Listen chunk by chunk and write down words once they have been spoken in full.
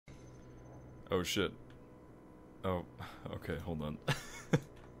Oh shit. Oh, okay, hold on.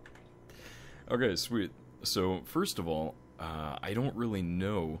 Okay, sweet. So, first of all, I don't really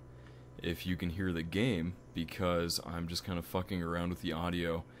know if you can hear the game because I'm just kind of fucking around with the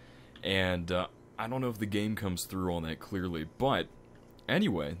audio. And I don't know if the game comes through all that clearly. But,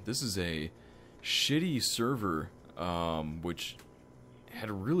 anyway, this is a shitty server, which had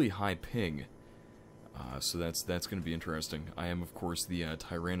a really high ping. So that's going to be interesting. I am, of course, the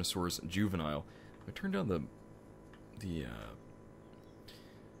Tyrannosaurus juvenile. I turned down the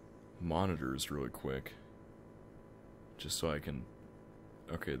monitors really quick, just so I can.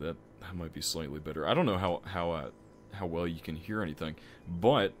 Okay, that might be slightly better. I don't know how well you can hear anything,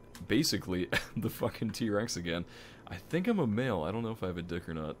 but basically, the fucking T-Rex again. I think I'm a male. I don't know if I have a dick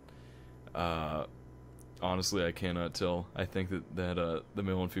or not. Honestly, I cannot tell. I think that the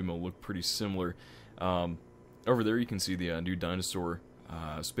male and female look pretty similar. Over there you can see the new dinosaur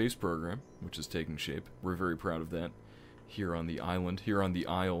space program, which is taking shape. We're very proud of that here on the island, here on the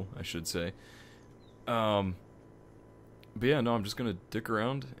isle, I should say. But yeah, no, I'm just gonna dick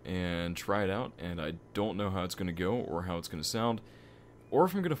around and try it out, and I don't know how it's gonna go, or how it's gonna sound, or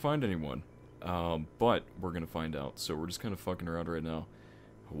if I'm gonna find anyone. But we're gonna find out, so we're just kind of fucking around right now.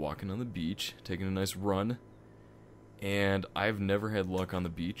 Walking on the beach, taking a nice run, and I've never had luck on the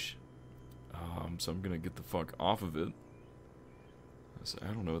beach. So I'm gonna get the fuck off of it. I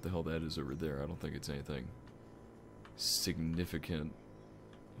don't know what the hell that is over there. I don't think it's anything significant.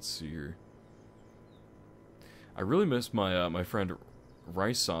 Let's see here. I really miss my my friend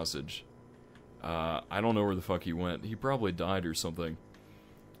Rice Sausage. I don't know where the fuck he went. He probably died or something.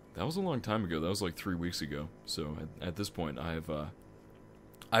 That was a long time ago. That was like 3 weeks ago. So at this point,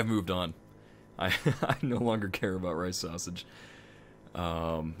 I've moved on. I no longer care about Rice Sausage.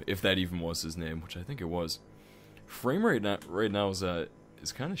 If that even was his name, which I think it was. Frame rate right now is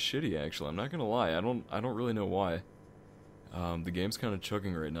kind of shitty, actually. I'm not gonna lie. I don't really know why. The game's kind of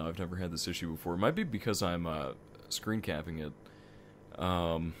chugging right now. I've never had this issue before. It might be because I'm screen capping it.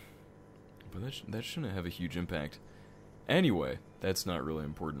 But that shouldn't have a huge impact. Anyway, that's not really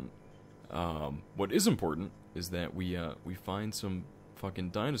important. What is important is that we find some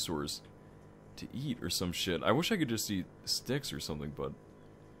fucking dinosaurs to eat or some shit. I wish I could just eat sticks or something, but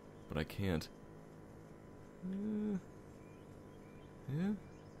I can't. Yeah.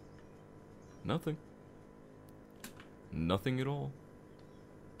 Nothing. Nothing at all.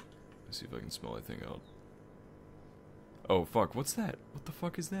 Let's see if I can smell anything out. Oh fuck, what's that? What the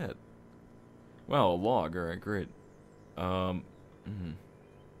fuck is that? Wow, a log, alright, great. I'm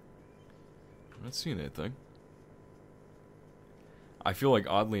not seeing anything. I feel like,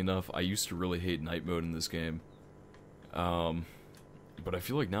 oddly enough, I used to really hate night mode in this game. But I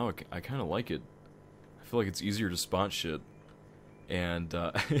feel like now I kind of like it. I feel like it's easier to spot shit. And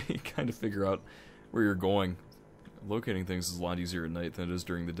kind of figure out where you're going. Locating things is a lot easier at night than it is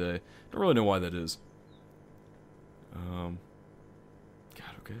during the day. Don't really know why that is. God,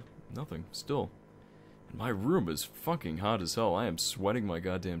 okay. Nothing. Still. And my room is fucking hot as hell. I am sweating my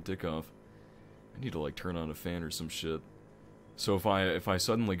goddamn dick off. I need to, like, turn on a fan or some shit. So if I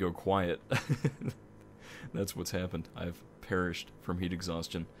suddenly go quiet, that's what's happened. I've perished from heat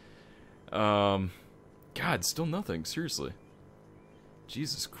exhaustion. God, still nothing. Seriously.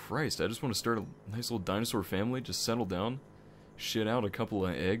 Jesus Christ, I just want to start a nice little dinosaur family, just settle down, shit out a couple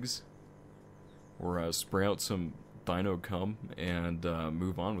of eggs, or spray out some dino cum, and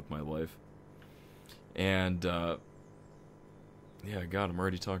move on with my life. And, yeah, God, I'm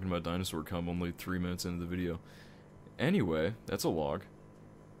already talking about dinosaur cum only 3 minutes into the video. Anyway, that's a log.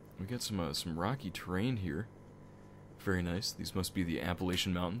 We got some rocky terrain here. Very nice. These must be the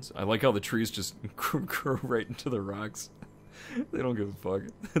Appalachian Mountains. I like how the trees just grow right into the rocks. They don't give a fuck.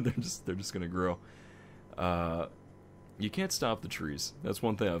 they're just gonna grow. You can't stop the trees. That's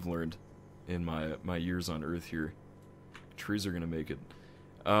one thing I've learned in my years on Earth here. Trees are gonna make it.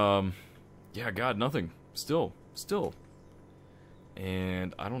 Yeah, God, nothing. Still.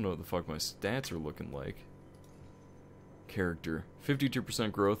 And I don't know what the fuck my stats are looking like. Character,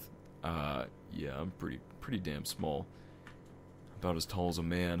 52% growth. Yeah, I'm pretty damn small. About as tall as a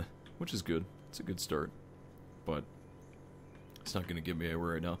man, which is good. It's a good start, but it's not gonna get me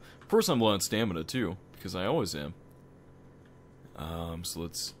anywhere right now. Of course, I'm low on stamina too, because I always am. So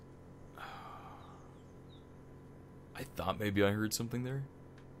let's. I thought maybe I heard something there,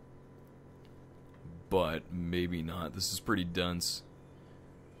 but maybe not. This is pretty dense.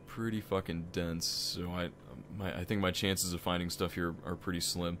 Pretty fucking dense, so I think my chances of finding stuff here are pretty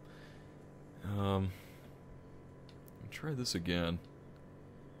slim. I'll try this again.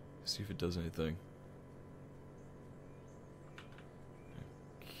 See if it does anything.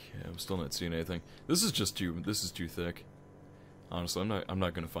 Okay, I'm still not seeing anything. This is just too. This is too thick. Honestly, I'm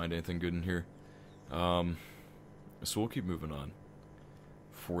not gonna find anything good in here. So we'll keep moving on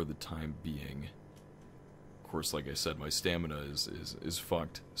for the time being. Of course, like I said, my stamina is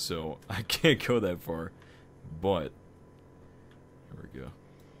fucked, so I can't go that far. But here we go.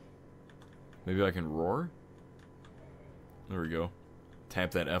 Maybe I can roar? There we go.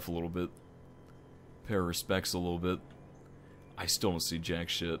 Tap that F a little bit. Pay our respects a little bit. I still don't see jack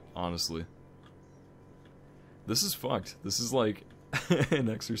shit, honestly. This is fucked. This is like an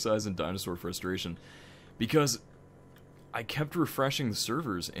exercise in dinosaur frustration. Because I kept refreshing the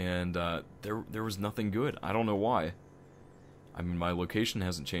servers and there was nothing good. I don't know why. I mean, my location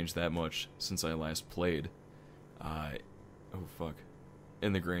hasn't changed that much since I last played. Oh fuck.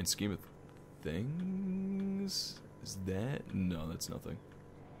 In the grand scheme of things? Is that? No, that's nothing.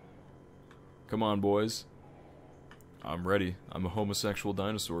 Come on, boys. I'm ready. I'm a homosexual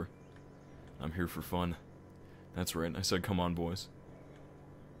dinosaur. I'm here for fun. That's right, I said come on, boys.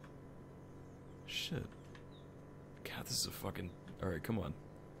 Shit. God, this is a fucking... Alright, come on.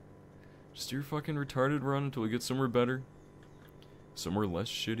 Just do your fucking retarded run until we get somewhere better. Somewhere less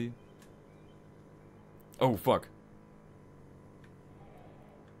shitty. Oh, fuck.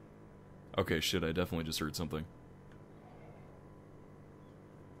 Okay, shit, I definitely just heard something.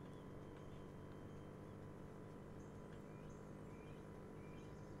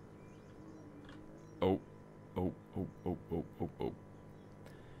 Oh. Oh.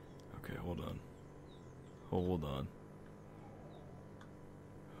 Okay, hold on. Hold on.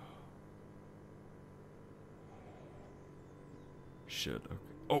 Shit, okay.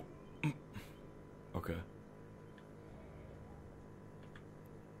 Oh! Okay.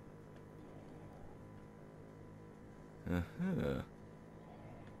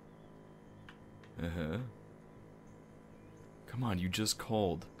 Come on, you just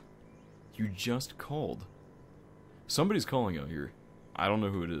called. You just called. Somebody's calling out here. I don't know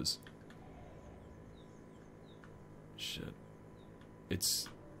who it is. Shit. It's...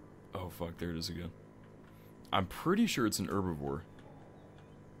 Oh, fuck, there it is again. I'm pretty sure it's an herbivore.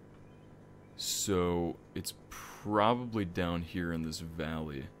 So, it's probably down here in this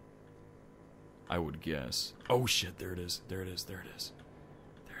valley. I would guess. Oh, shit, there it is. There it is, there it is.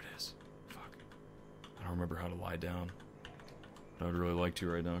 There it is. Fuck. I don't remember how to lie down. But I'd really like to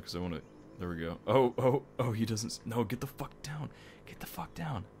right now, because I want to... There we go. Oh, he doesn't... No, get the fuck down. Get the fuck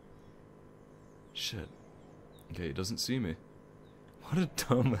down. Shit. Okay, he doesn't see me. What a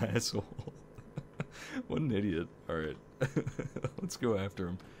dumb asshole. What an idiot. Alright. Let's go after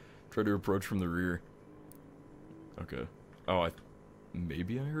him. Try to approach from the rear. Okay. Oh,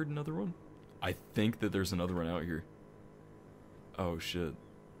 maybe I heard another one? I think that there's another one out here. Oh, shit.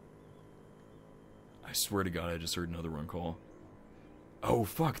 I swear to God, I just heard another one call. Oh,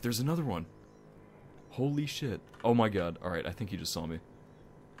 fuck, there's another one. Holy shit. Oh my God. Alright, I think he just saw me.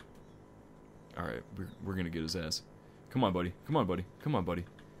 Alright, we're gonna get his ass. Come on, buddy. Come on, buddy. Come on, buddy.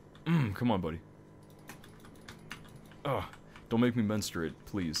 Come on, buddy. Ugh. Don't make me menstruate,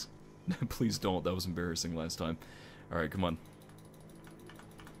 please. Please don't. That was embarrassing last time. Alright, come on.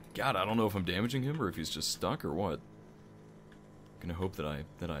 God, I don't know if I'm damaging him or if he's just stuck or what. I'm gonna hope that I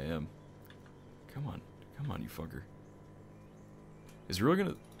am. Come on. Come on, you fucker. Is he really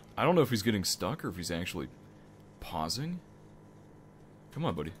gonna... I don't know if he's getting stuck or if he's actually pausing. Come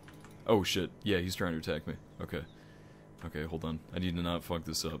on, buddy. Oh, shit. Yeah, he's trying to attack me. Okay. Okay, hold on. I need to not fuck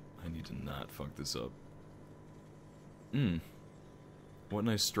this up. I need to not fuck this up. What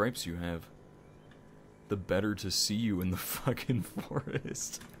nice stripes you have. The better to see you in the fucking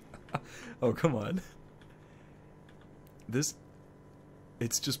forest. Oh, come on. This...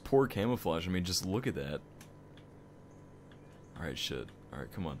 It's just poor camouflage. I mean, just look at that. Alright, shit.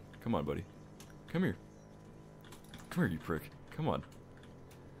 Alright, come on. Come on, buddy. Come here. Come here, you prick. Come on.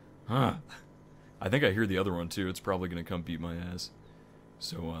 Huh. I think I hear the other one, too. It's probably gonna come beat my ass.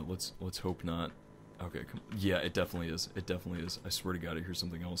 So, let's hope not. Okay, come... Yeah, it definitely is. It definitely is. I swear to God, I hear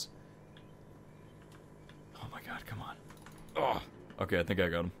something else. Oh my God, come on. Oh! Okay, I think I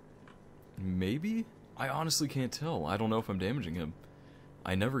got him. Maybe? I honestly can't tell. I don't know if I'm damaging him.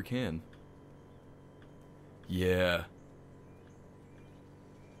 I never can. Yeah.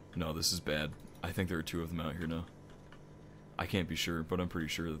 No, this is bad. I think there are two of them out here now. I can't be sure, but I'm pretty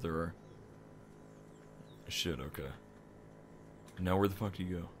sure that there are. Shit, okay. Now where the fuck do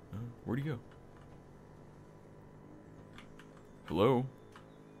you go? Huh? Where'd you go? Hello?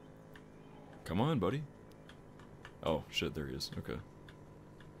 Come on, buddy. Oh, shit, there he is. Okay.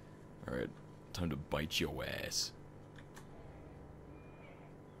 Alright. Time to bite your ass.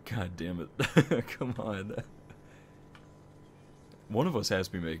 God damn it. Come on. One of us has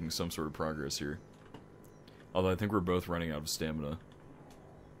to be making some sort of progress here. Although I think we're both running out of stamina.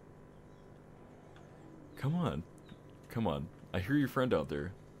 Come on. Come on. I hear your friend out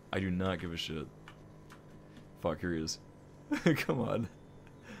there. I do not give a shit. Fuck, here he is. Come on.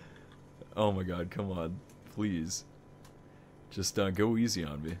 Oh my god, come on. Please. Just go easy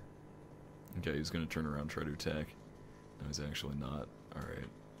on me. Okay, he's gonna turn around and try to attack. No, he's actually not. Alright.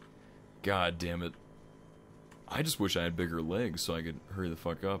 God damn it. I just wish I had bigger legs so I could hurry the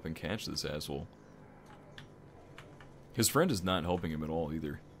fuck up and catch this asshole. His friend is not helping him at all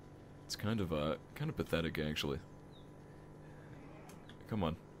either. It's kind of pathetic actually. Come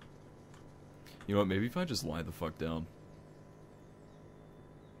on. You know what, maybe if I just lie the fuck down.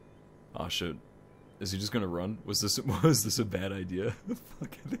 Aw, shit. Is he just gonna run? Was this a bad idea?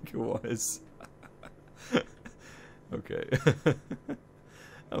 Fuck, I think it was. Okay.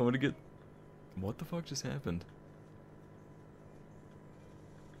 I wanna get... What the fuck just happened?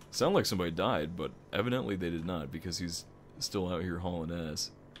 Sounded like somebody died, but evidently they did not, because he's still out here hauling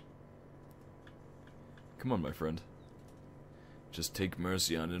ass. Come on, my friend. Just take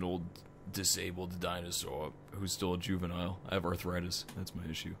mercy on an old disabled dinosaur who's still a juvenile. I have arthritis. That's my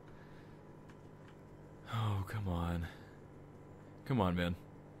issue. Oh, come on. Come on, man.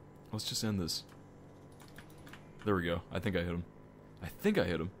 Let's just end this. There we go. I think I hit him. I think I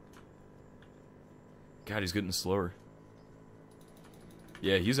hit him. God, he's getting slower.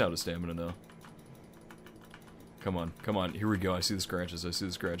 Yeah, he's out of stamina now. Come on, come on. Here we go. I see the scratches. I see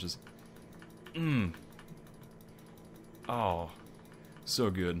the scratches. Oh. So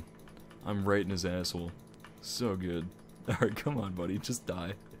good. I'm right in his asshole. So good. Alright, come on, buddy. Just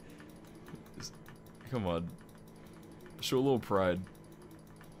die. Just, come on. Show a little pride.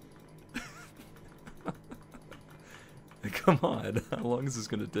 Come on. How long is this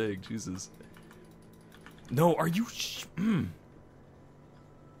gonna take? Jesus. No, are you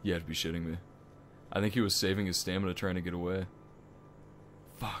You have to be shitting me. I think he was saving his stamina trying to get away.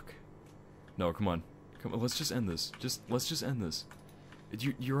 Fuck. No, come on. Come on, let's just end this. Let's just end this.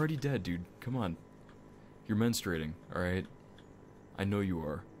 You're already dead, dude. Come on. You're menstruating, alright? I know you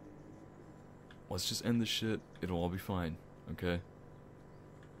are. Let's just end this shit. It'll all be fine, okay?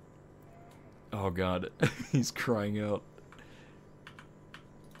 Oh god. He's crying out.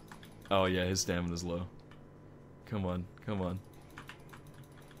 Oh yeah, his stamina's low. Come on, come on.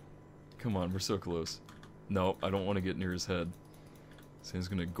 Come on, we're so close. No, I don't want to get near his head. So he's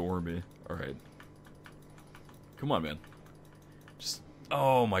gonna gore me. Alright. Come on, man. Just...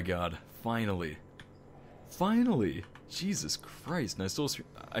 Oh my god. Finally. Finally! Jesus Christ. And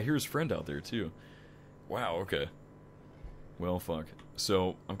I hear his friend out there, too. Wow, okay. Well, fuck.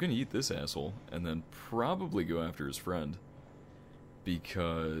 So, I'm gonna eat this asshole, and then probably go after his friend.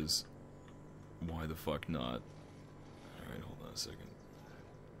 Because... Why the fuck not? Alright, hold on a second.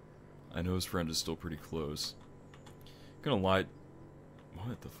 I know his friend is still pretty close. I'm gonna lie...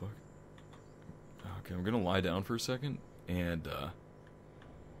 What the fuck? Okay, I'm gonna lie down for a second, and,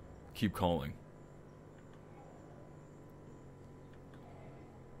 keep calling.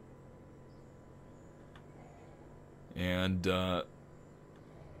 And,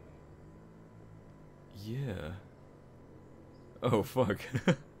 yeah. Oh, fuck.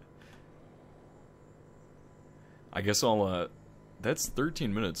 I guess I'll, that's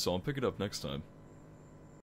 13 minutes, so I'll pick it up next time.